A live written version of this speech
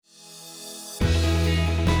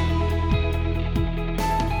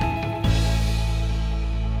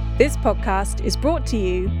This podcast is brought to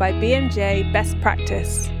you by BMJ Best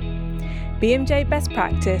Practice. BMJ Best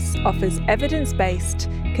Practice offers evidence-based,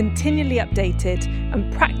 continually updated,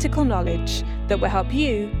 and practical knowledge that will help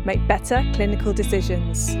you make better clinical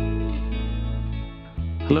decisions.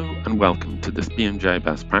 Hello and welcome to this BMJ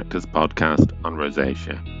Best Practice podcast on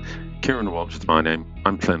rosacea. Kieran Walsh is my name.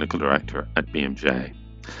 I'm Clinical Director at BMJ.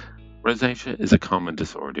 Rosacea is a common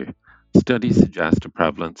disorder. Studies suggest a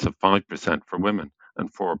prevalence of 5% for women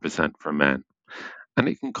and 4% for men. And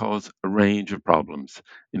it can cause a range of problems,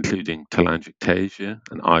 including telangiectasia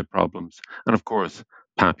and eye problems, and of course,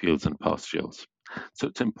 papules and pustules. So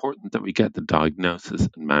it's important that we get the diagnosis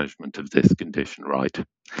and management of this condition right.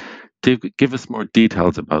 To give us more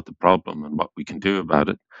details about the problem and what we can do about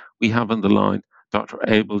it, we have on the line Dr.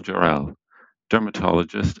 Abel Jarrell,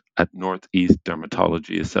 dermatologist at Northeast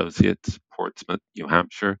Dermatology Associates, Portsmouth, New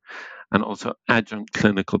Hampshire, and also adjunct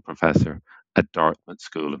clinical professor at Dartmouth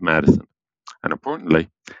School of Medicine. And importantly,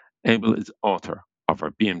 Abel is author of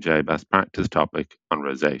our BMJ Best Practice topic on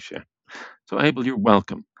rosacea. So Abel, you're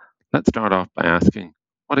welcome. Let's start off by asking,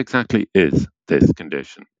 what exactly is this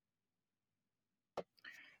condition?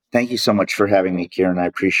 Thank you so much for having me, Kieran. I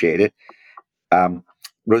appreciate it.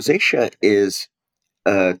 Rosacea is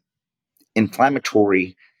an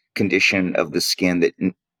inflammatory condition of the skin that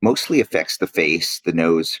mostly affects the face, the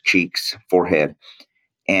nose, cheeks, forehead,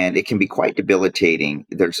 and it can be quite debilitating.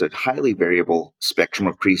 There's a highly variable spectrum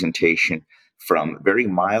of presentation from very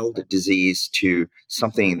mild disease to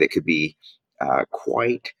something that could be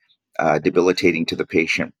quite debilitating to the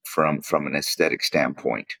patient from an aesthetic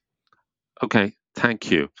standpoint. Okay,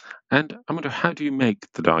 thank you. And I wonder, how do you make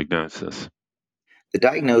the diagnosis? The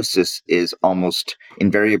diagnosis is almost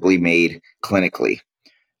invariably made clinically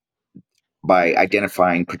by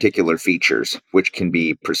identifying particular features, which can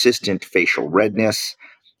be persistent facial redness,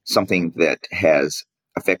 something that has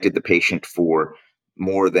affected the patient for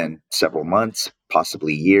more than several months,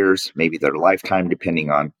 possibly years, maybe their lifetime, depending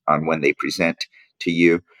on when they present to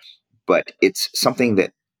you. But it's something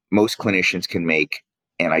that most clinicians can make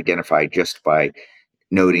and identify just by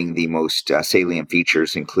noting the most salient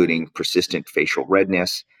features, including persistent facial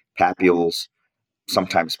redness, papules,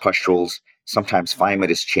 sometimes pustules, sometimes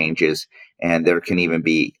phymatous changes, and there can even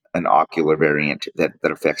be an ocular variant that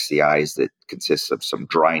affects the eyes that consists of some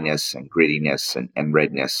dryness and grittiness and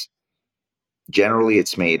redness. Generally,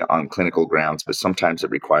 it's made on clinical grounds, but sometimes it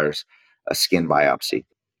requires a skin biopsy.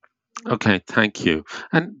 Okay, thank you.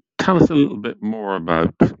 And tell us a little bit more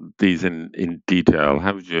about these in detail.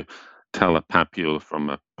 How would you tell a papule from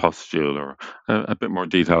a pustule, or a bit more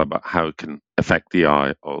detail about how it can affect the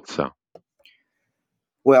eye also?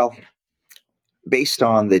 Well, based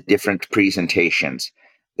on the different presentations,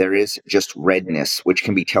 there is just redness, which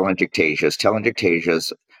can be telangiectasias.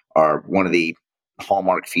 Telangiectasias are one of the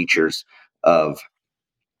hallmark features of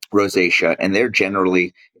rosacea, and they're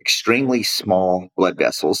generally extremely small blood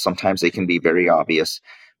vessels. Sometimes they can be very obvious,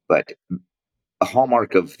 but a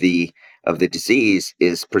hallmark of the disease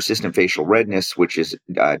is persistent facial redness, which is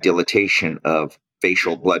dilatation of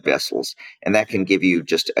facial blood vessels, and that can give you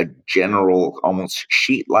just a general, almost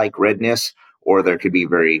sheet-like redness, or there could be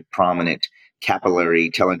very prominent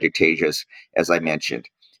capillary telangiectasias, as I mentioned.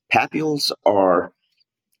 Papules are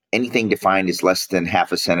anything defined as less than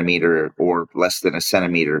half a centimeter or less than a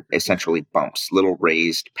centimeter, essentially bumps, little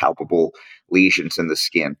raised, palpable lesions in the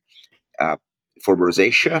skin. For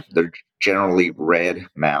rosacea, they're generally red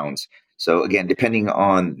mounds. So again, depending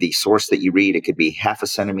on the source that you read, it could be half a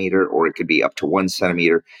centimeter or it could be up to 1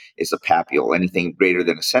 centimeter is a papule. Anything greater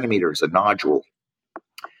than a centimeter is a nodule.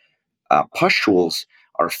 Pustules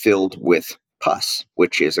are filled with pus,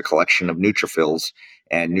 which is a collection of neutrophils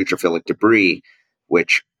and neutrophilic debris,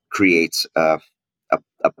 which creates a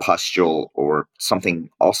pustule or something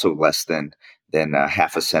also less than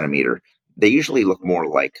half a centimeter. They usually look more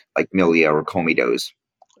like milia or comedoes.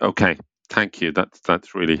 Okay, thank you.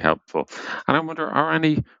 That's really helpful. And I wonder, are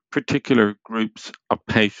any particular groups of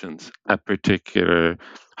patients at particular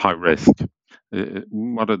high risk?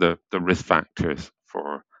 What are the risk factors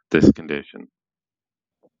for this condition?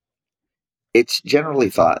 It's generally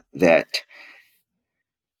thought that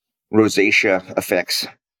rosacea affects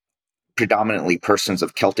predominantly persons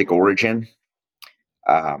of Celtic origin.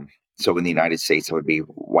 So in the United States, it would be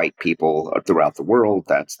white people throughout the world.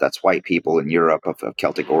 That's white people in Europe of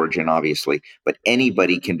Celtic origin, obviously. But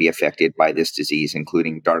anybody can be affected by this disease,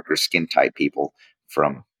 including darker skin type people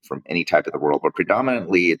from any type of the world. But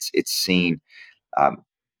predominantly, it's seen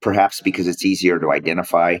perhaps because it's easier to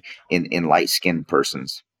identify in light skinned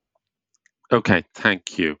persons. Okay,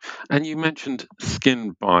 thank you. And you mentioned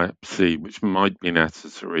skin biopsy, which might be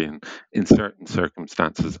necessary in certain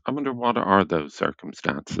circumstances. I wonder, what are those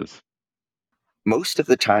circumstances? Most of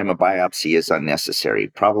the time, a biopsy is unnecessary.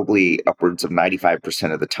 Probably upwards of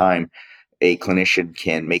 95% of the time, a clinician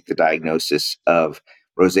can make the diagnosis of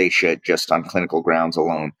rosacea just on clinical grounds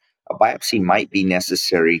alone. A biopsy might be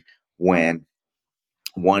necessary when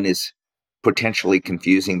one is potentially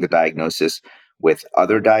confusing the diagnosis with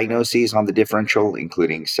other diagnoses on the differential,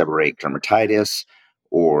 including seborrheic dermatitis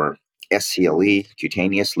or SCLE,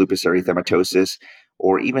 cutaneous lupus erythematosus,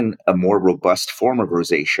 or even a more robust form of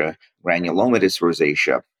rosacea, granulomatous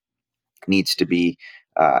rosacea, needs to be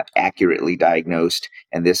accurately diagnosed,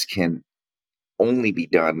 and this can only be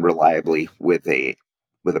done reliably with a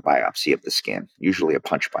biopsy of the skin, usually a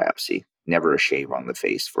punch biopsy, never a shave on the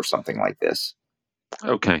face for something like this.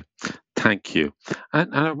 Okay, thank you.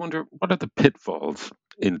 And I wonder, what are the pitfalls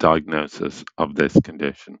in diagnosis of this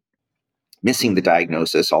condition? Missing the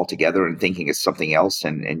diagnosis altogether and thinking it's something else,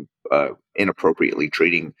 and inappropriately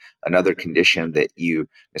treating another condition that you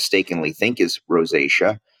mistakenly think is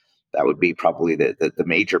rosacea. That would be probably the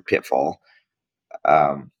major pitfall.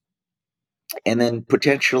 Um, and then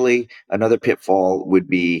potentially another pitfall would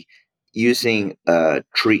be using a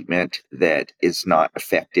treatment that is not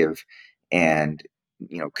effective, and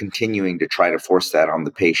continuing to try to force that on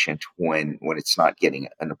the patient when it's not getting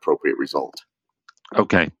an appropriate result.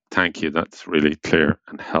 Okay, thank you. That's really clear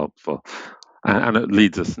and helpful. And it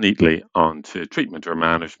leads us neatly on to treatment or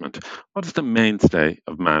management. What is the mainstay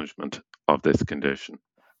of management of this condition?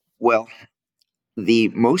 Well, the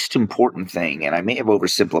most important thing, and I may have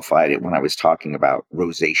oversimplified it when I was talking about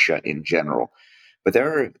rosacea in general, but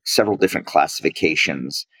there are several different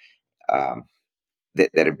classifications um,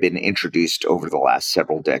 that have been introduced over the last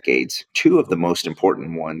several decades. Two of the most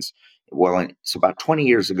important ones, well, it's about 20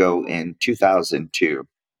 years ago in 2002,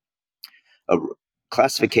 a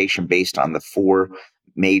classification based on the four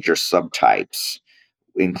major subtypes,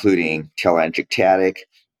 including telangiectatic,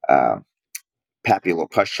 uh,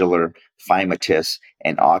 papulopustular, phymatous,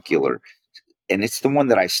 and ocular. And it's the one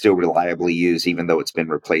that I still reliably use, even though it's been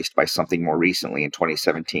replaced by something more recently in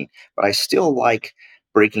 2017. But I still like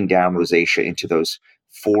breaking down rosacea into those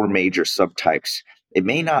four major subtypes. It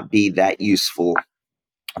may not be that useful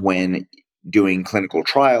when doing clinical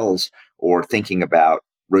trials or thinking about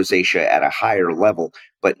rosacea at a higher level,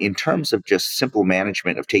 but in terms of just simple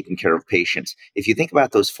management of taking care of patients, if you think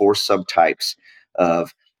about those four subtypes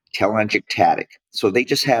of telangiectatic, so they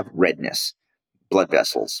just have redness, blood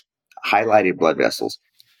vessels, highlighted blood vessels.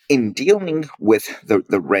 In dealing with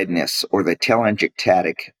the redness or the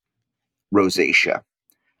telangiectatic rosacea,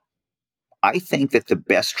 I think that the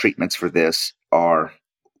best treatments for this are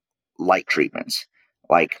light treatments,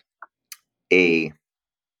 like a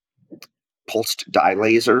pulsed dye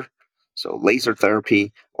laser, so laser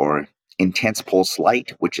therapy, or intense pulse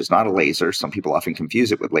light, which is not a laser. Some people often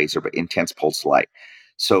confuse it with laser, but intense pulse light.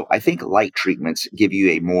 So I think light treatments give you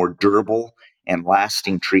a more durable and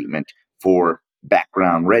lasting treatment for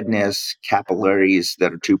background redness, capillaries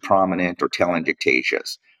that are too prominent, or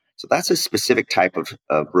telangiectasias. So that's a specific type of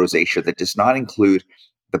rosacea that does not include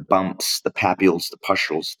the bumps, the papules, the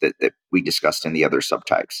pustules that we discussed in the other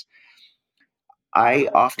subtypes. I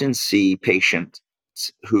often see patients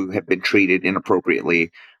who have been treated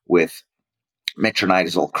inappropriately with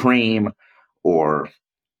metronidazole cream or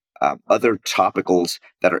other topicals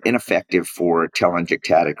that are ineffective for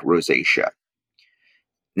telangiectatic rosacea.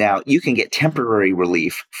 Now, you can get temporary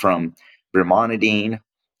relief from brimonidine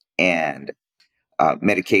and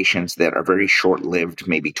medications that are very short lived,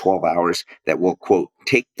 maybe 12 hours, that will, quote,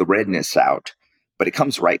 take the redness out, but it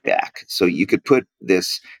comes right back. So you could put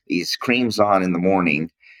these creams on in the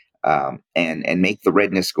morning, and make the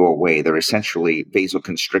redness go away. They're essentially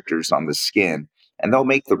vasoconstrictors on the skin, and they'll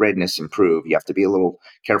make the redness improve. You have to be a little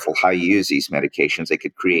careful how you use these medications. They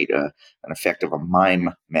could create an effect of a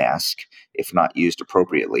mime mask if not used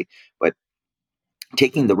appropriately. But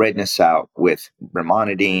taking the redness out with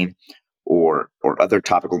brimonidine or other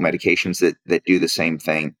topical medications that do the same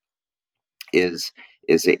thing is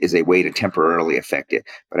a way to temporarily affect it.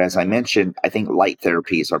 But as I mentioned, I think light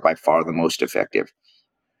therapies are by far the most effective.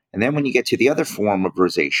 And then when you get to the other form of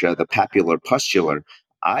rosacea, the papulopustular,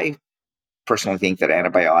 I personally think that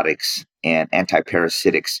antibiotics and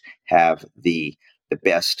antiparasitics have the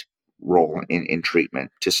best role in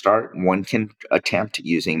treatment. To start, one can attempt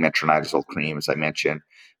using metronidazole cream, as I mentioned,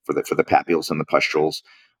 for the papules and the pustules,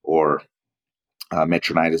 or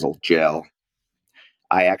metronidazole gel.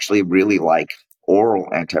 I actually really like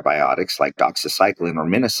oral antibiotics like doxycycline or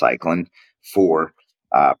minocycline for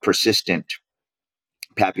persistent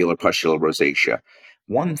papulopustular rosacea.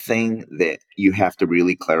 One thing that you have to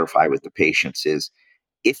really clarify with the patients is,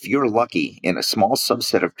 if you're lucky in a small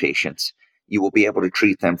subset of patients, you will be able to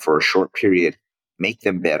treat them for a short period, make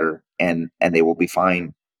them better, and they will be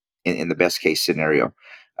fine in the best case scenario,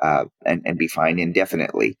 and be fine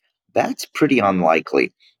indefinitely. That's pretty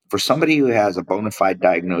unlikely. For somebody who has a bona fide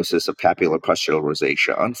diagnosis of papulopustular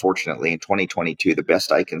rosacea, unfortunately, in 2022, the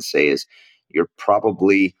best I can say is you're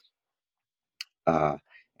probably uh,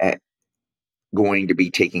 going to be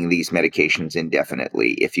taking these medications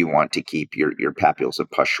indefinitely if you want to keep your papules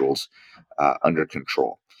and pustules under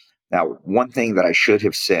control. Now, one thing that I should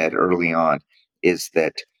have said early on is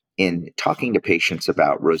that in talking to patients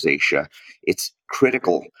about rosacea, it's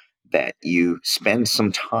critical that you spend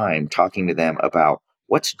some time talking to them about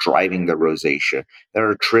what's driving the rosacea. There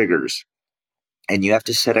are triggers, and you have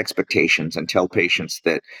to set expectations and tell patients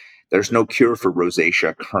that there's no cure for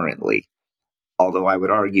rosacea currently. Although I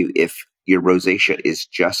would argue, if your rosacea is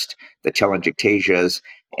just the telangiectasias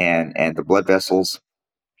and the blood vessels,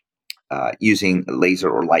 using laser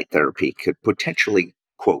or light therapy could potentially,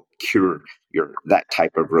 quote, cure that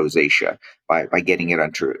type of rosacea by getting it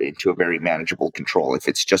into a very manageable control if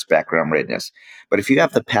it's just background redness. But if you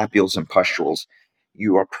have the papules and pustules,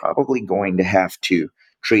 you are probably going to have to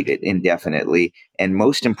treat it indefinitely, and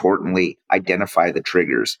most importantly, identify the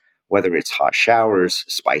triggers, whether it's hot showers,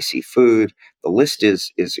 spicy food. The list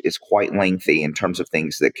is quite lengthy in terms of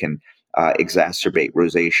things that can exacerbate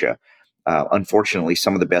rosacea. Unfortunately,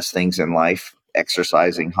 some of the best things in life,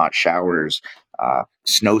 exercising, hot showers,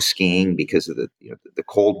 snow skiing, because of the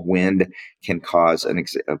cold wind, can cause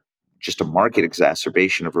just a marked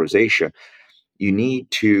exacerbation of rosacea. You need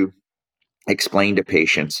to explain to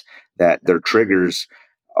patients that their triggers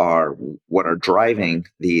are what are driving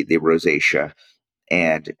the rosacea,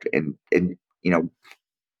 and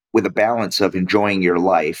with a balance of enjoying your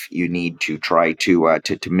life, you need to try to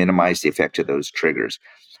minimize the effect of those triggers.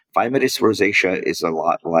 Phymatous rosacea is a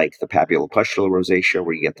lot like the papulopustular rosacea,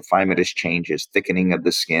 where you get the phymatous changes, thickening of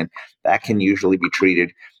the skin. That can usually be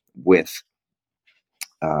treated with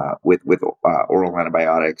oral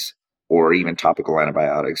antibiotics or even topical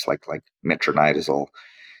antibiotics like metronidazole.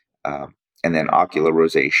 And then ocular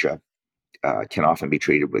rosacea can often be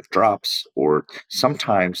treated with drops, or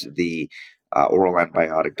sometimes the oral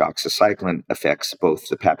antibiotic doxycycline affects both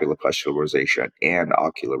the papulopustular rosacea and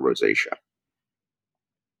ocular rosacea.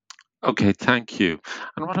 Okay, thank you.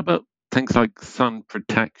 And what about things like sun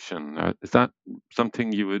protection? Is that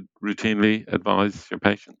something you would routinely advise your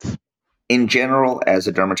patients? In general, as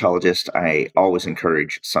a dermatologist, I always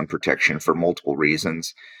encourage sun protection for multiple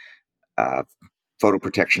reasons.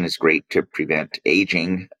 Photoprotection is great to prevent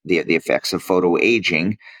aging, the effects of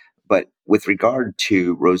photoaging. But with regard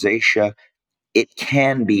to rosacea, it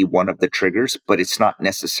can be one of the triggers, but it's not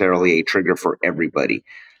necessarily a trigger for everybody.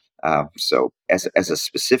 So as a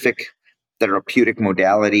specific therapeutic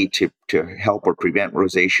modality to help or prevent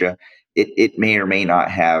rosacea, it may or may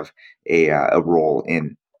not have a role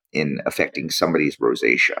in affecting somebody's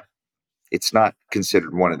rosacea. It's not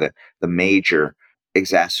considered one of the major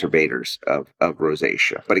exacerbators of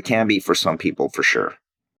rosacea, but it can be for some people for sure.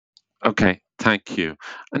 Okay, thank you.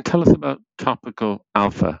 And tell us about topical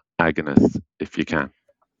alpha agonists, if you can.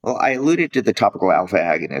 Well, I alluded to the topical alpha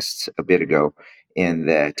agonists a bit ago, in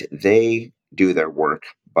that they do their work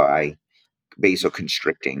by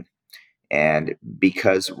vasoconstricting. And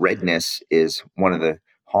because redness is one of the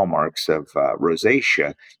hallmarks of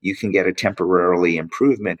rosacea, you can get a temporarily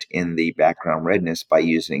improvement in the background redness by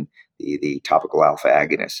using the topical alpha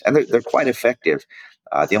agonists. And they're quite effective.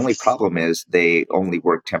 The only problem is they only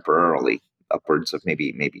work temporarily, upwards of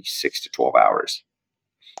maybe 6 to 12 hours.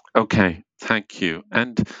 Okay, thank you.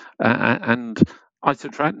 And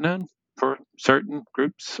isotretinoin for certain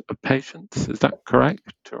groups of patients, is that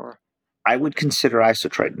correct? Or I would consider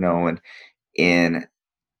isotretinoin in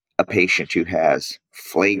a patient who has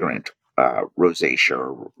flagrant rosacea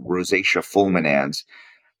or rosacea fulminans,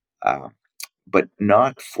 but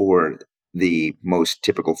not for the most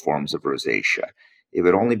typical forms of rosacea. It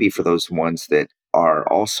would only be for those ones that are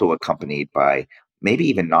also accompanied by maybe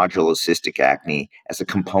even nodulocystic acne as a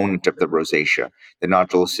component of the rosacea. The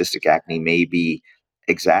nodulocystic acne may be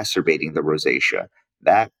exacerbating the rosacea.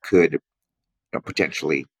 That could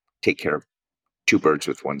potentially take care of two birds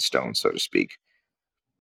with one stone, so to speak.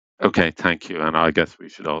 okay, thank you. And I guess we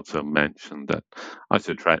should also mention that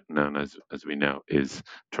isotretinoin, as we know, is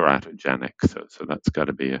teratogenic, so that's got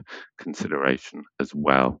to be a consideration as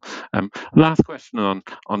well. Last question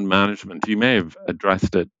on management. You may have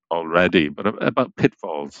addressed it already, but about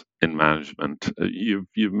pitfalls in management.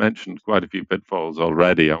 You've mentioned quite a few pitfalls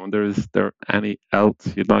already. I wonder, is there any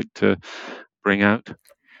else you'd like to bring out?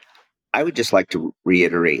 I would just like to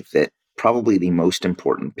reiterate that probably the most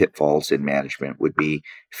important pitfalls in management would be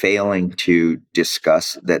failing to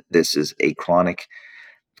discuss that this is a chronic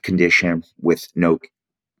condition with no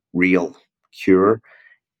real cure,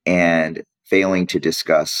 and failing to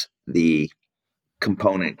discuss the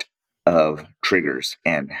component of triggers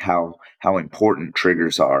and how important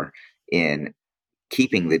triggers are in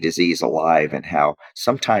keeping the disease alive, and how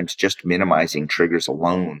sometimes just minimizing triggers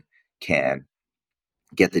alone can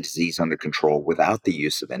get the disease under control without the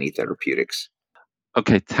use of any therapeutics.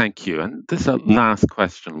 Okay, thank you. And this is a last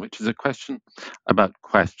question, which is a question about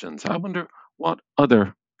questions. I wonder, what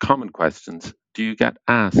other common questions do you get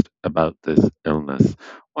asked about this illness?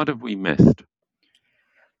 What have we missed?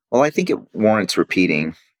 Well, I think it warrants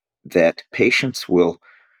repeating that patients will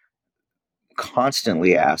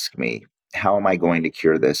constantly ask me, how am I going to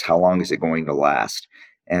cure this? How long is it going to last?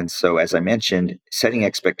 And so, as I mentioned, setting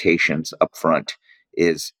expectations up front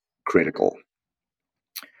is critical.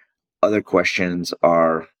 Other questions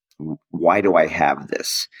are, why do I have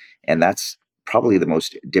this? And that's probably the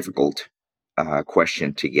most difficult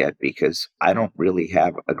question to get, because I don't really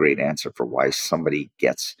have a great answer for why somebody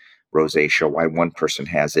gets rosacea, why one person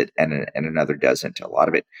has it and another doesn't. A lot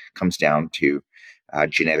of it comes down to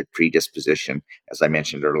genetic predisposition, as I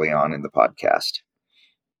mentioned early on in the podcast.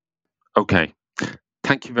 Okay.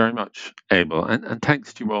 Thank you very much, Abel, and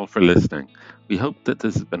thanks to you all for listening. We hope that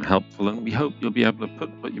this has been helpful, and we hope you'll be able to put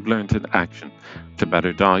what you've learned into action to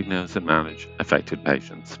better diagnose and manage affected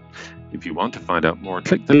patients. If you want to find out more,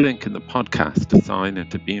 click the link in the podcast to sign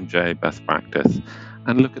into BMJ Best Practice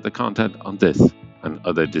and look at the content on this and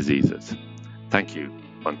other diseases. Thank you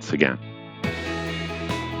once again.